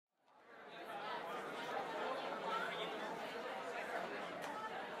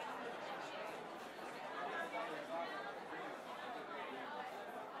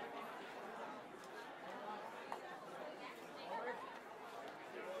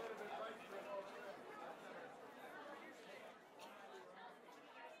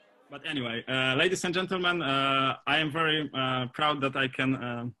But anyway, ladies and gentlemen, I am very proud that I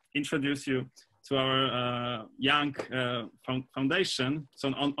can introduce you to our young foundation.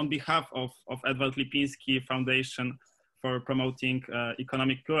 So on behalf of Edward Lipinski Foundation for Promoting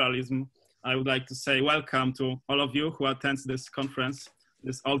Economic Pluralism, I would like to say welcome to all of you who attend this conference,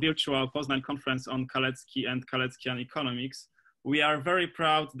 this all-virtual Poznań conference on Kalecki and Kaleckian economics. We are very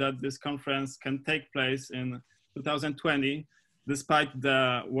proud that this conference can take place in 2020, despite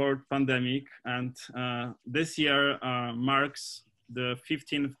the world pandemic. And this year marks the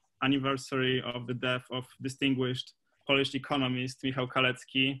 15th anniversary of the death of distinguished Polish economist Michał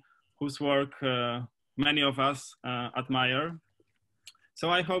Kalecki, whose work many of us admire. So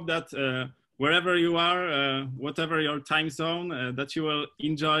I hope that wherever you are, whatever your time zone, that you will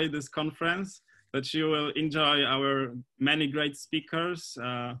enjoy this conference, that you will enjoy our many great speakers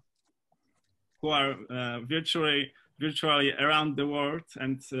who are virtually around the world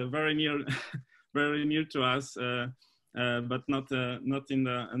and very near to us, but not in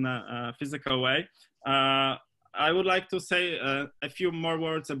a physical way. I would like to say a few more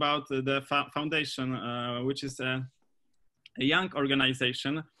words about the foundation, which is a young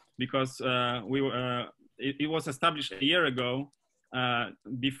organization, because it was established a year ago,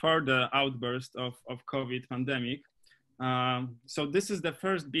 before the outburst of COVID pandemic. So this is the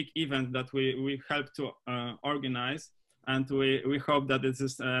first big event that we help to organize, and we hope that this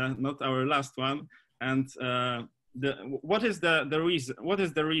is not our last one. And what is the reason?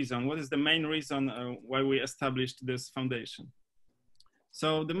 What is the main reason why we established this foundation?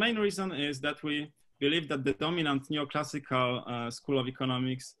 So the main reason is that we believe that the dominant neoclassical school of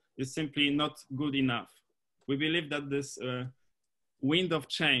economics is simply not good enough. We believe that this wind of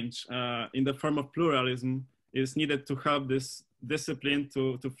change in the form of pluralism is needed to help this discipline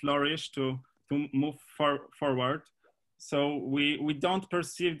to flourish, to move forward. So we don't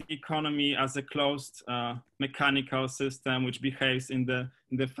perceive the economy as a closed mechanical system which behaves in the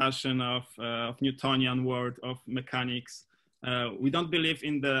fashion of Newtonian world of mechanics. We don't believe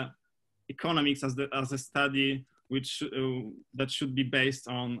in the economics as a study which that should be based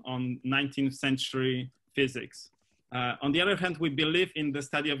on 19th century physics. On the other hand, we believe in the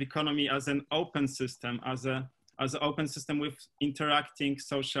study of economy as an open system, as an open system with interacting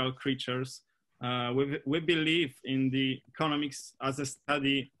social creatures. We believe in the economics as a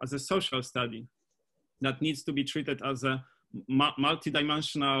study, as a social study that needs to be treated as a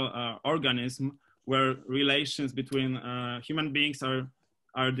multidimensional organism where relations between human beings are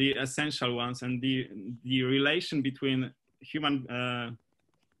the essential ones, and the relation between human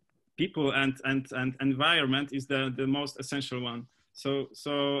people and environment is the most essential one. So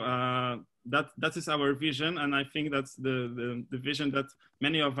that is our vision, and I think that's the vision that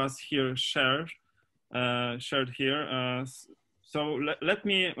many of us here shared here. So let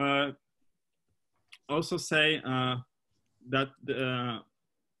me also say that the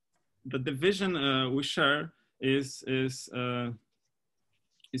vision we share is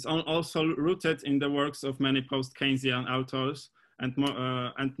also rooted in the works of many post-Keynesian authors, and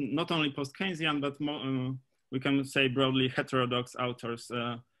not only post-Keynesian, but more, we can say broadly heterodox authors.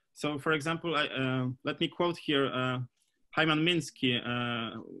 So for example, let me quote here Hyman Minsky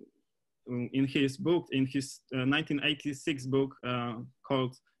in his 1986 book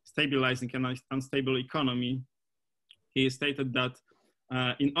called Stabilizing an Unstable Economy. He stated that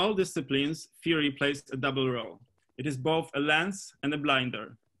in all disciplines, theory plays a double role. It is both a lens and a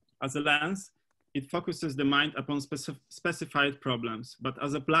blinder. As a lens, it focuses the mind upon specified problems, but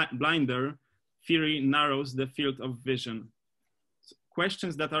as a blinder, theory narrows the field of vision.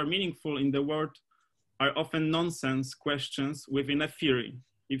 Questions that are meaningful in the world are often nonsense questions within a theory.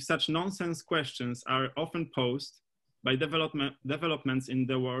 If such nonsense questions are often posed by developments in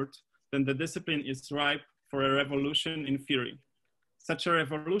the world, then the discipline is ripe for a revolution in theory. Such a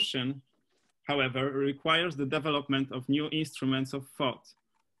revolution, however, requires the development of new instruments of thought.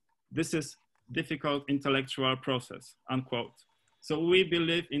 This is difficult intellectual process, unquote. So we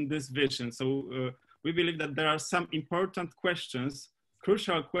believe in this vision. So we believe that there are some important questions,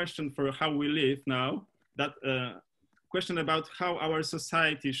 crucial question for how we live now, that question about how our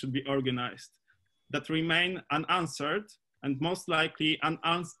society should be organized, that remain unanswered and most likely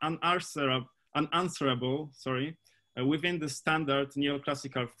unanswerable, within the standard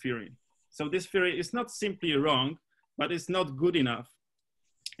neoclassical theory. So this theory is not simply wrong, but it's not good enough.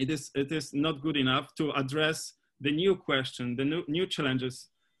 It is not good enough to address the new question, the new challenges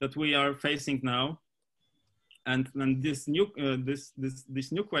that we are facing now. And these new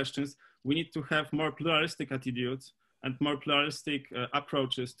questions, we need to have more pluralistic attitudes and more pluralistic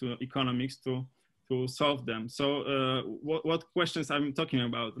approaches to economics to to solve them. So what questions I'm talking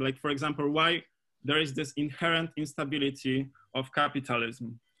about? Like, for example, why there is this inherent instability of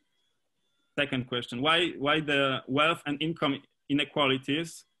capitalism? Second question, why the wealth and income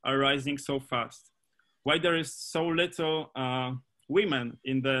inequalities are rising so fast? Why there is so little women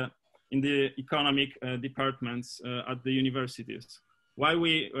in the economic departments at the universities? Why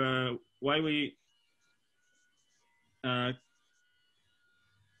we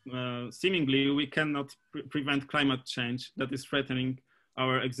seemingly we cannot prevent climate change that is threatening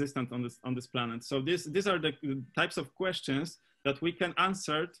our existence on this planet. So these are the types of questions that we can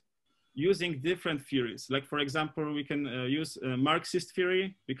answer using different theories. Like, for example, we can use Marxist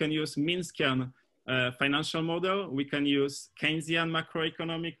theory, we can use Minskian financial model, we can use Keynesian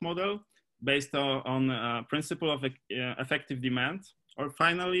macroeconomic model based on principle of effective demand, or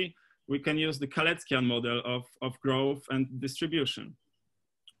finally, we can use the Kaleckian model of growth and distribution.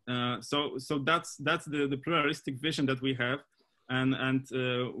 So that's the pluralistic vision that we have, and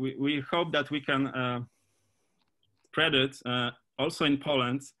we hope that we can spread it also in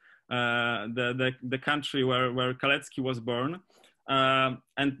Poland, the country where Kalecki was born.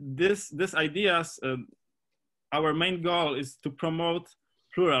 And these ideas, our main goal is to promote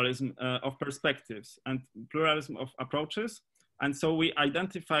pluralism of perspectives and pluralism of approaches. And so we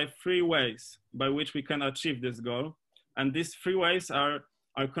identify 3 ways by which we can achieve this goal. And these 3 ways are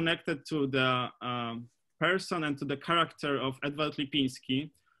connected to the person and to the character of Edward Lipinski,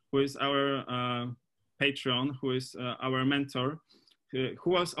 who is our patron, who is our mentor,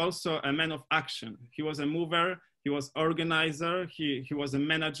 who was also a man of action. He was a mover, he was organizer, he was a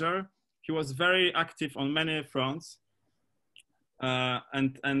manager, he was very active on many fronts.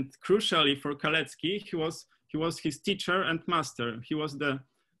 And crucially for Kalecki, he was his teacher and master. He was the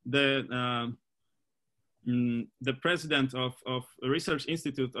president of a research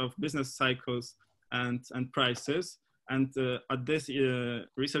institute of business cycles and prices. And at this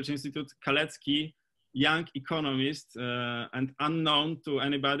research institute, Kalecki, young economist and unknown to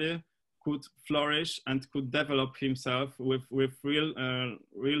anybody, could flourish and could develop himself with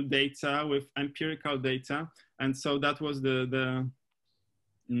real data, with empirical data. And so that was the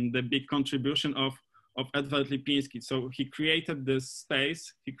big contribution of Edward Lipinski. So he created this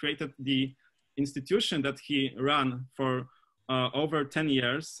space, he created the institution that he ran for over 10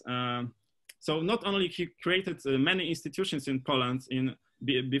 years. So not only he created many institutions in Poland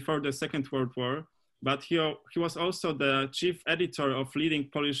before the Second World War, but he was also the chief editor of leading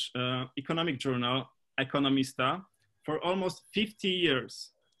Polish economic journal, Ekonomista, for almost 50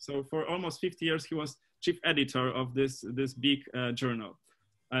 years. So for almost 50 years, he was chief editor of this big journal.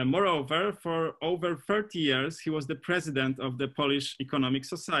 Moreover, for over 30 years, he was the president of the Polish Economic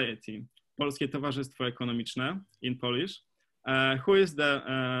Society, Polskie Towarzystwo Ekonomiczne in Polish, who is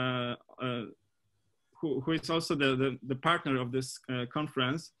who is also the partner of this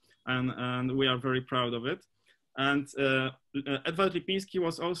conference, and we are very proud of it. And Edward Lipinski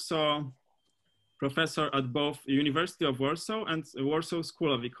was also professor at both University of Warsaw and Warsaw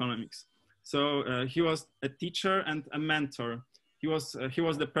School of Economics. So he was a teacher and a mentor. He was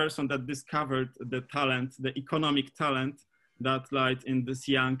the person that discovered the talent, the economic talent that lied in this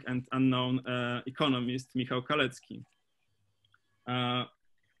young and unknown economist, Michał Kalecki.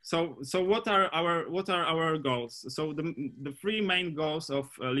 So what are our goals? So the 3 main goals of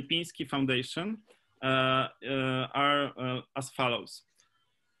Lipinski Foundation are as follows.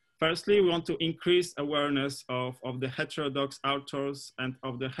 Firstly, we want to increase awareness of the heterodox authors and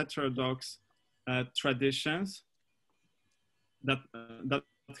of the heterodox traditions that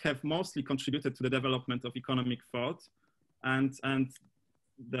have mostly contributed to the development of economic thought, and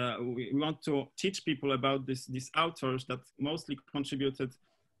we want to teach people about these authors that mostly contributed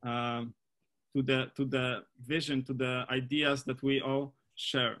to the vision, to the ideas that we all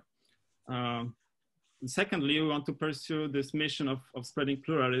share. Secondly, we want to pursue this mission of spreading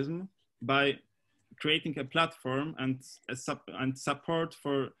pluralism by creating a platform and support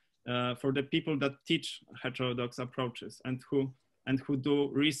for the people that teach heterodox approaches and who do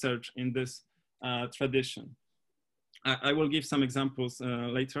research in this tradition. I will give some examples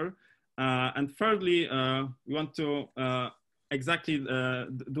later. And thirdly, we want to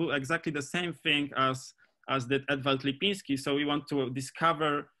do exactly the same thing as did Edward Lipinski. So we want to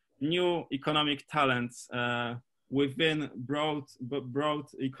discover new economic talents within broad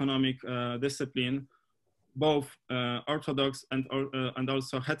economic discipline, both orthodox and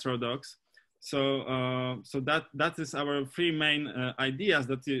also heterodox. So that is our 3 main ideas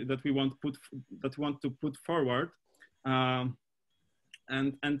that we want to put forward, and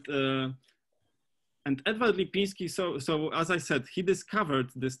And Edward Lipinski, so as I said, he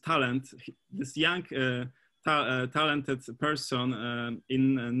discovered this talent, this young, talented person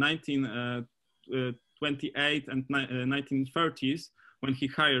in 1928 and 1930s when he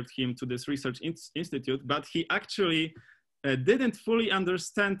hired him to this research institute, but he actually didn't fully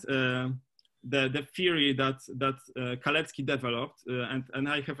understand the theory that Kalecki developed. And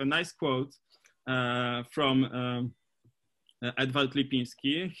I have a nice quote from Edward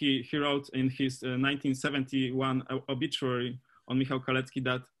Lipinski. He wrote in his 1971 obituary on Michał Kalecki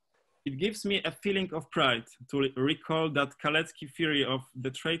that it gives me a feeling of pride to recall that Kalecki theory of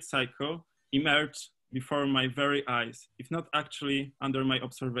the trade cycle emerged before my very eyes, if not actually under my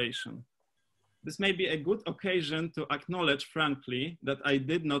observation. This may be a good occasion to acknowledge frankly that I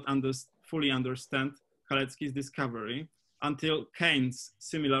did not fully understand Kalecki's discovery until Keynes'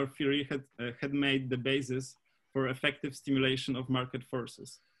 similar theory had made the basis for effective stimulation of market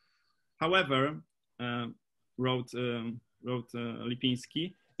forces. However, wrote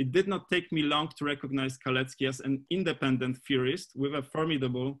Lipinski, it did not take me long to recognize Kalecki as an independent theorist with a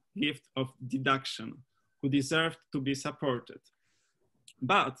formidable gift of deduction, who deserved to be supported.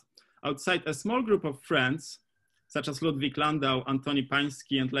 But outside a small group of friends, such as Ludwik Landau, Antoni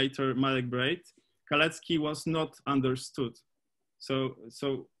Pański, and later Marek Braid, Kalecki was not understood. So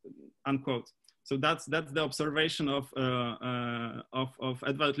unquote. So that's the observation of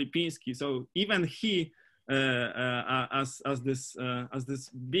Edward Lipinski. So even he, as this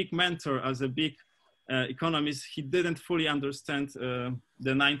big mentor, as a big economist, he didn't fully understand the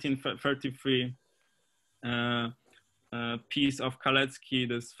 1933 piece of Kalecki,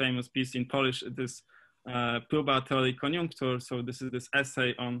 this famous piece in Polish, this Próba teorii koniunktur. So this is this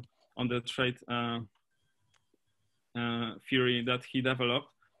essay on the trade theory that he developed.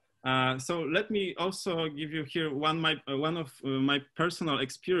 So let me also give you here one of my personal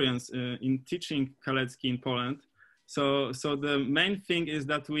experience in teaching Kalecki in Poland. So the main thing is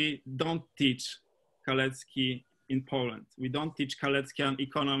that we don't teach Kalecki in Poland. We don't teach Kalecki on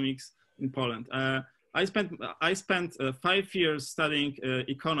economics in Poland. I spent 5 years studying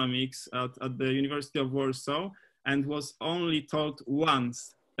economics at the University of Warsaw and was only taught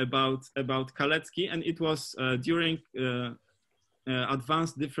once about Kalecki, and it was during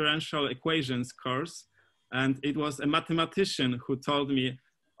advanced differential equations course, and it was a mathematician who told me,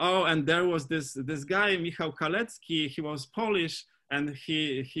 oh, and there was this guy Michał Kalecki, he was Polish, and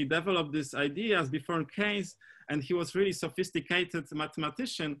he developed these ideas before Keynes, and he was really sophisticated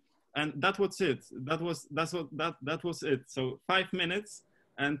mathematician, and that was it. That was it. So 5 minutes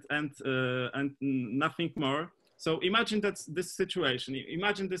and nothing more. So imagine this situation.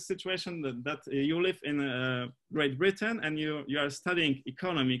 Imagine this situation that you live in Great Britain and you are studying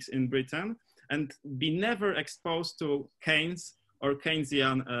economics in Britain and be never exposed to Keynes or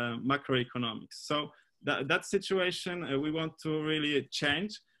Keynesian macroeconomics. So that situation we want to really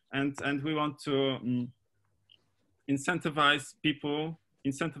change, and we want to incentivize people,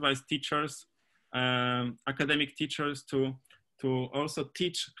 incentivize teachers, academic teachers to also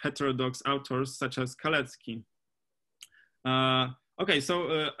teach heterodox authors such as Kalecki. Okay,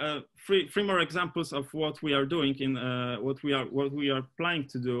 so three more examples of what we are doing in what we are planning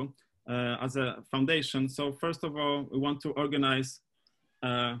to do as a foundation. So first of all, we want to organize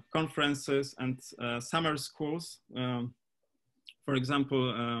conferences and summer schools. For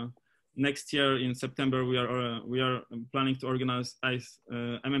example, next year in September we are planning to organize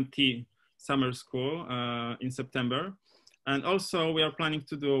MMT summer school in September, and also we are planning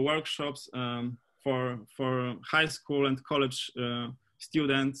to do workshops for high school and college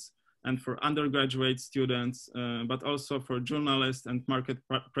students and for undergraduate students, but also for journalists and market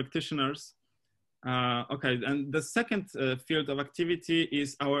practitioners. Okay, and the second field of activity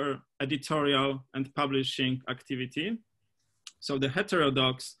is our editorial and publishing activity. So the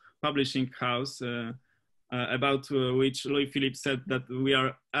heterodox publishing house, about which Louis-Philippe said that we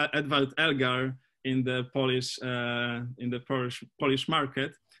are Edward Elgar in the Polish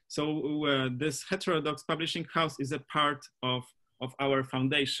market. So this heterodox publishing house is a part of our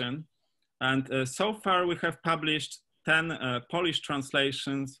foundation. And so far we have published 10 Polish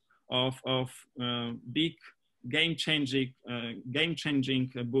translations of big game-changing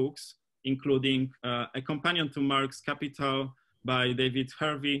books, including A Companion to Marx Capital by David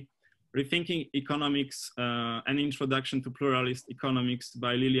Harvey, Rethinking Economics, An Introduction to Pluralist Economics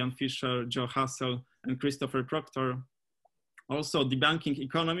by Lillian Fisher, Joe Hassel, and Christopher Proctor. Also Debunking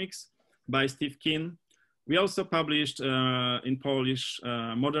Economics by Steve Keen. We also published in Polish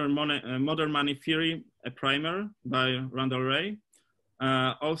Modern Money Theory, a primer by Randall Ray.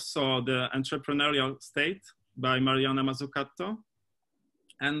 Also The Entrepreneurial State by Mariana Mazzucato.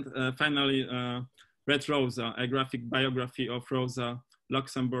 And finally, Red Rosa, a graphic biography of Rosa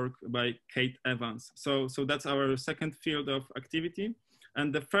Luxemburg by Kate Evans. So that's our second field of activity.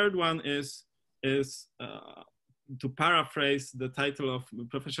 And the third one is to paraphrase the title of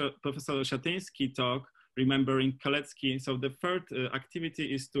Professor Szatiński talk, Remembering Kalecki. So the third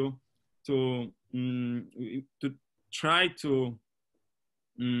activity is to try to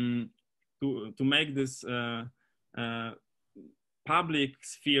make this public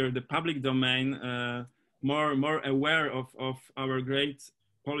sphere, the public domain, more aware of our great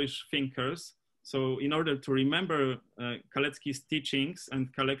Polish thinkers. So in order to remember Kalecki's teachings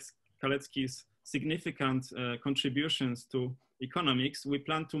and Kalecki's significant contributions to economics, we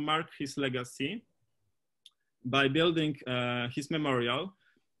plan to mark his legacy by building his memorial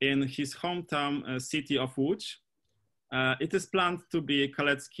in his hometown city of Łódź. It is planned to be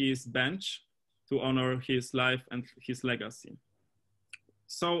Kalecki's bench to honor his life and his legacy.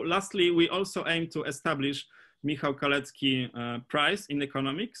 So lastly, we also aim to establish Michał Kalecki Prize in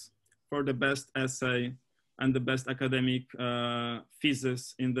Economics for the best essay and the best academic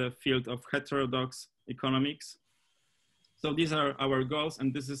thesis in the field of heterodox economics. So these are our goals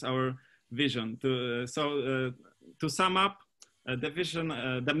and this is our vision. To sum up,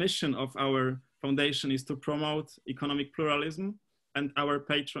 the mission of our foundation is to promote economic pluralism, and our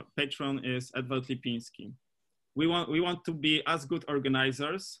patron is Edward Lipinski. We want to be as good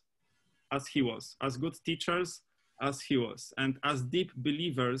organizers as he was, as good teachers as he was, and as deep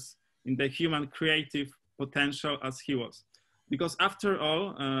believers in the human creative potential as he was. Because after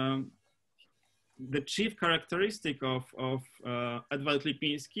all, the chief characteristic of Edward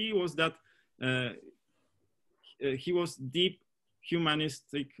Lipinski was that he was deep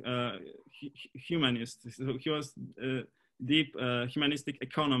humanistic humanist. So he was deep humanistic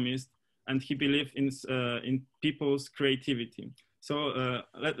economist, and he believed in people's creativity. So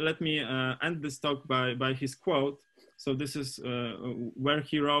let me end this talk by his quote. So this is where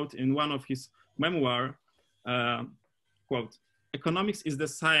he wrote in one of his memoirs, quote, "Economics is the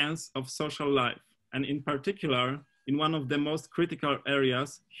science of social life, and in particular, in one of the most critical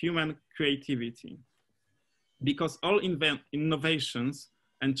areas, human creativity. Because all innovations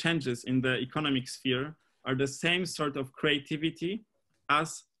and changes in the economic sphere are the same sort of creativity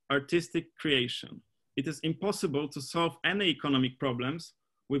as artistic creation. It is impossible to solve any economic problems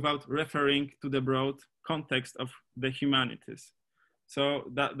without referring to the broad context of the humanities."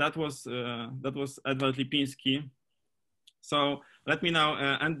 So that was Edward Lipinski. So let me now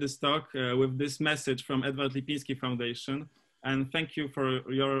end this talk with this message from Edward Lipinski Foundation. And thank you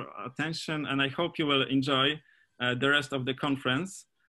for your attention. And I hope you will enjoy the rest of the conference.